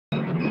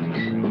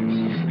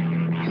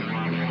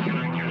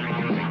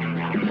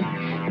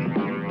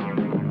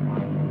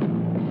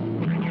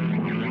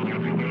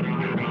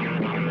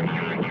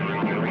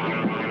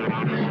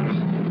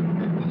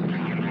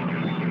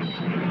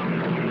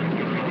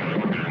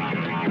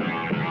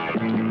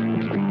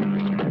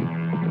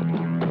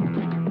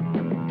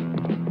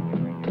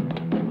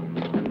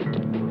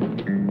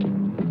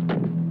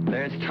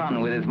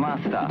fun with his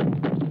master.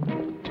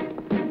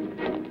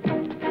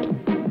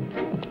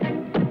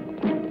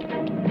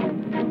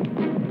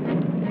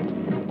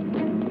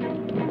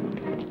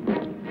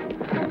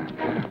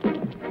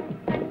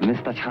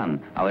 Mr.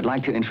 Chan, I would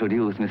like to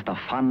introduce Mr.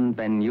 Fan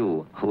Ben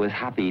Yu, who is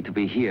happy to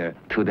be here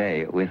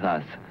today with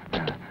us.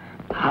 Hello.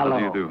 How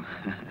do you do?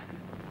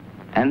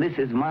 And this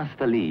is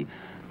Master Lee,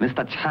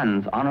 Mr.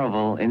 Chan's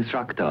honorable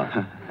instructor.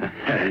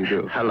 How do you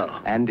do? Hello.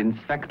 And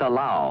Inspector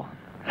Lau.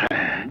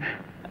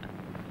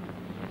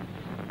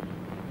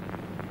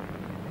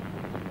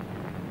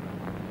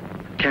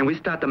 Can we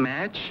start the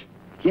match?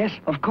 Yes,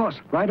 of course,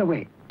 right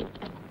away.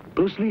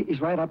 Bruce Lee is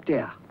right up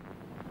there.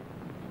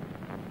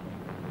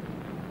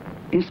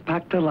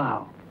 Inspector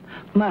Lau,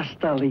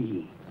 Master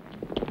Lee.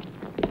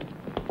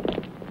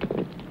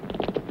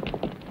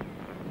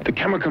 The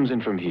camera comes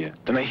in from here.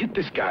 Then I hit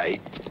this guy.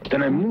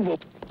 Then I move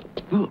up.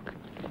 Look.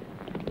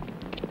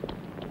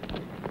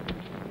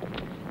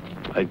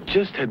 I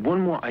just had one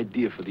more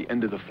idea for the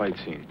end of the fight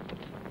scene.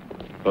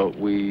 But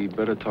we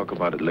better talk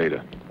about it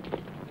later.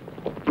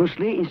 Bruce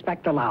Lee,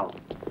 Inspector Lau.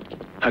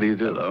 How do you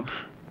do? Hello.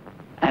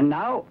 And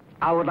now,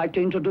 I would like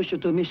to introduce you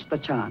to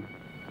Mr. Chan.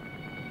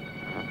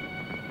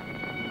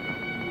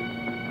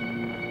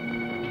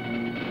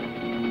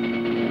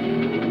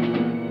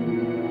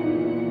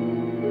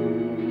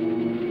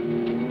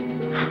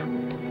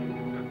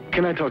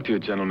 Can I talk to you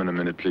gentlemen a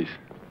minute, please?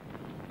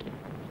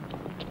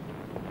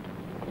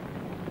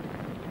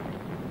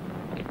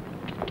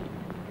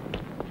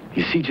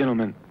 You see,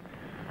 gentlemen,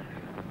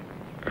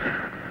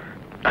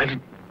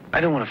 I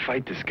don't want to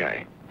fight this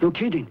guy. You're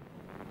kidding.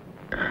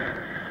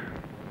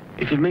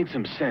 If it made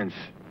some sense,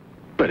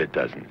 but it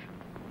doesn't.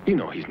 You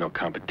know he's no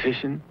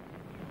competition.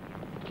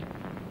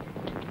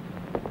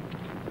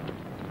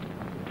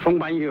 Feng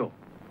Banyu,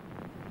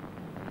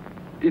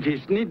 it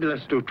is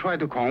needless to try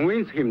to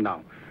convince him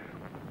now.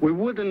 We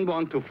wouldn't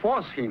want to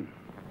force him.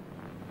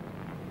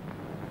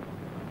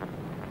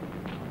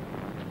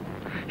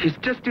 He's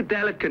just too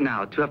delicate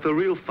now to have a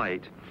real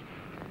fight.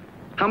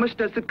 How much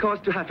does it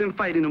cost to have him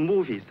fight in the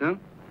movies, huh?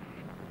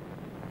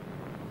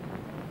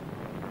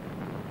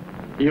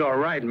 You're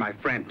right, my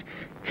friend.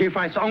 He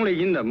fights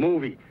only in the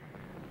movie.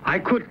 I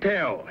could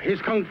tell his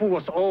kung fu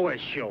was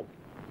always show.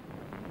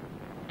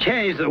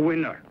 Chen is a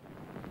winner.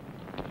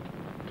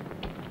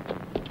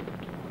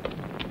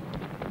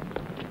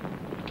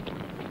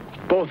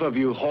 Both of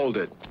you hold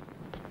it.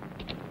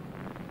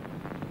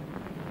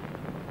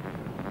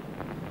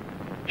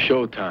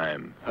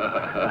 Showtime.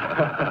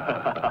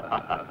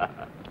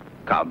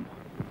 Come.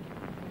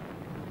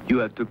 You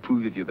have to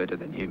prove that you're better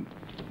than him.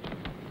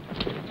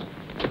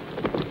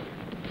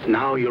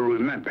 Now you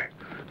remember.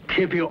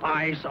 Keep your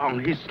eyes on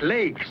his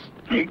legs.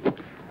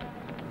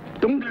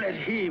 Don't let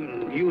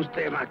him use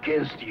them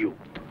against you.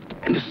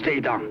 And stay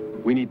down.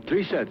 We need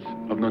 3 sets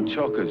of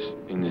nunchakas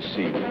in this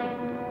scene.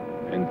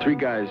 And 3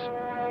 guys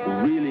who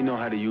really know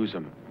how to use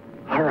them.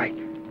 All right.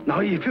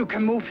 Now if you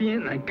can move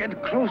in and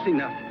get close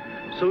enough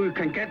so you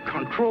can get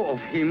control of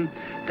him,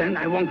 then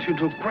I want you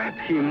to grab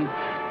him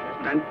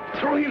and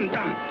throw him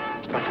down.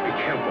 But be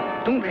careful.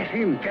 Don't let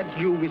him get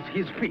you with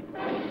his feet.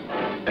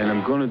 And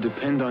I'm going to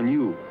depend on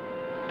you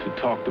to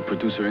talk the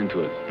producer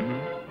into it.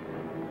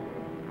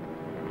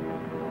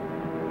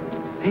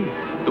 Hey,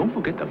 don't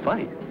forget the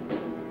fight.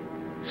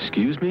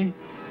 Excuse me?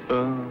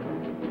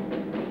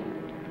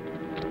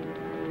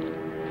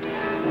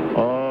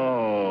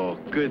 Oh,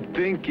 good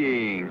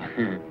thinking.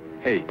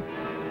 Hey,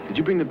 did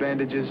you bring the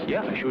bandages?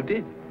 Yeah, I sure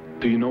did.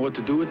 Do you know what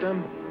to do with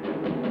them?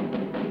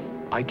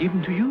 I gave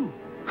them to you.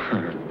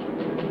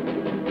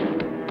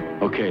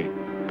 Okay,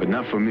 but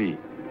not for me.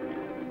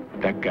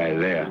 That guy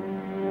there.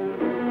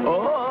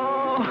 Oh!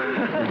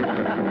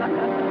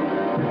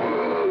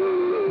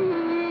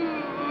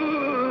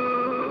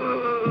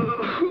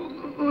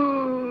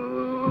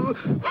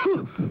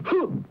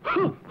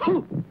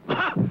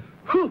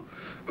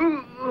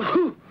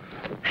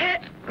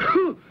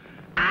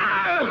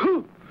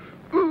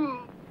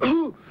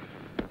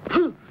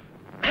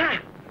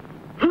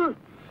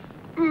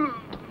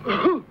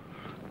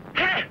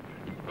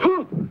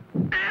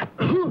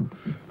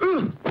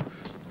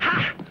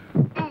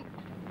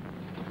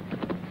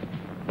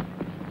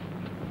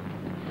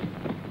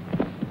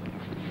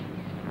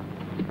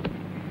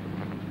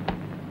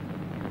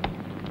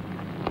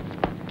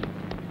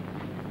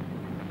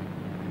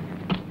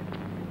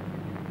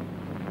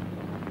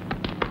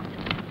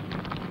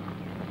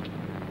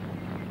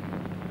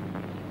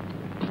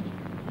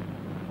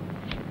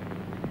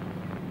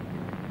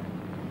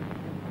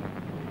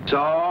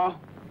 So,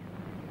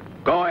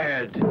 go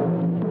ahead.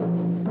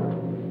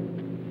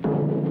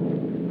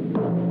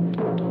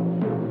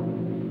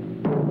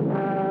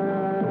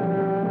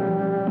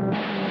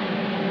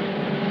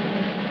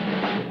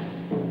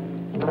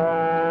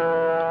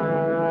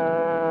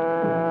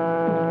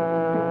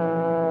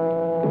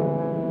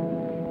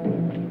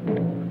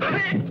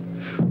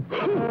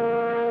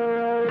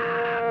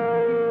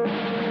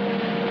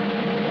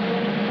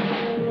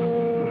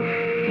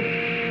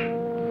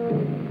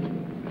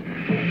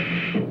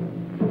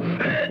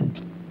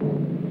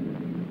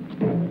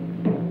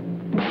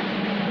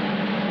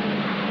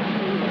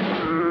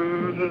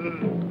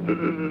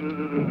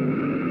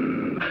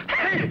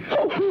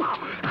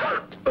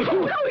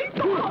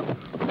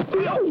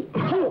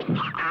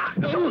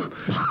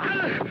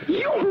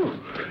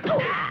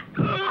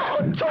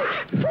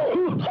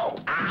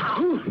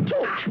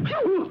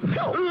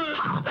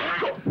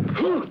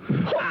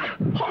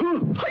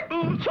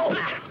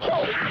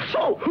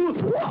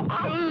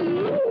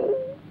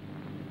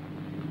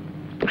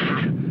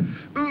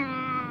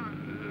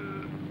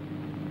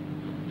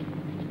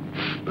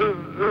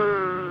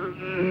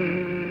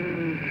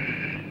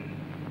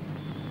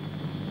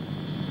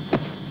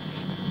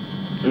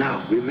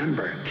 Now,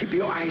 remember, keep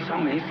your eyes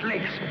on his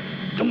legs.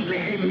 Don't let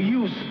him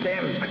use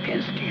them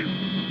against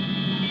you.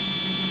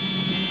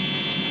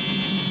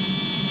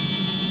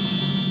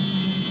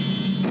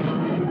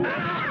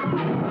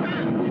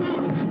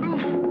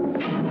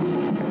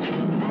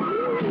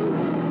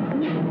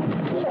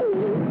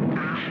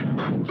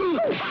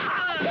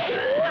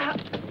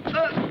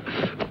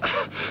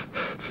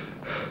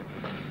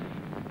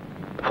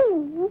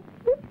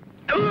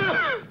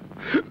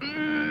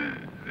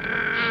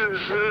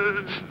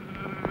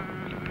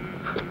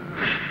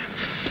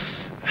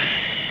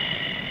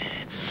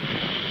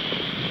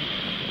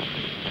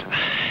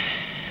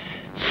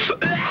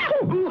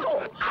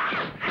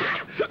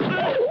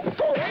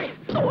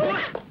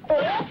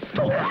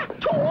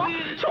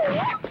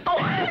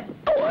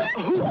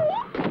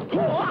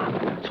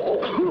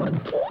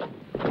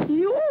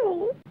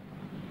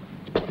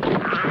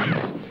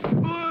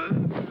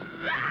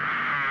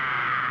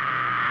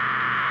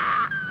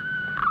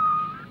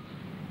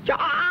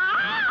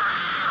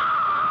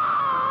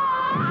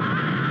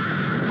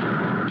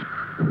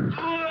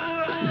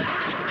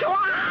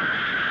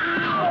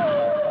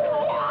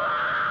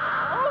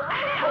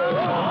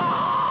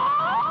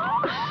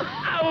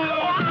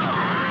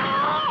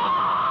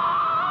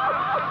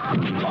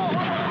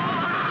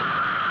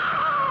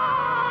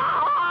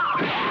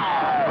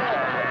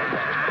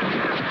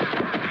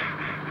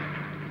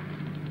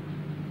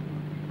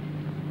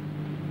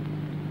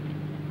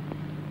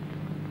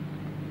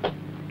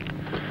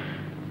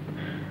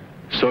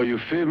 So you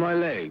fear my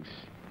legs?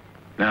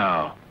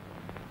 Now,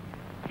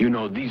 you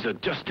know these are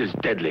just as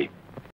deadly.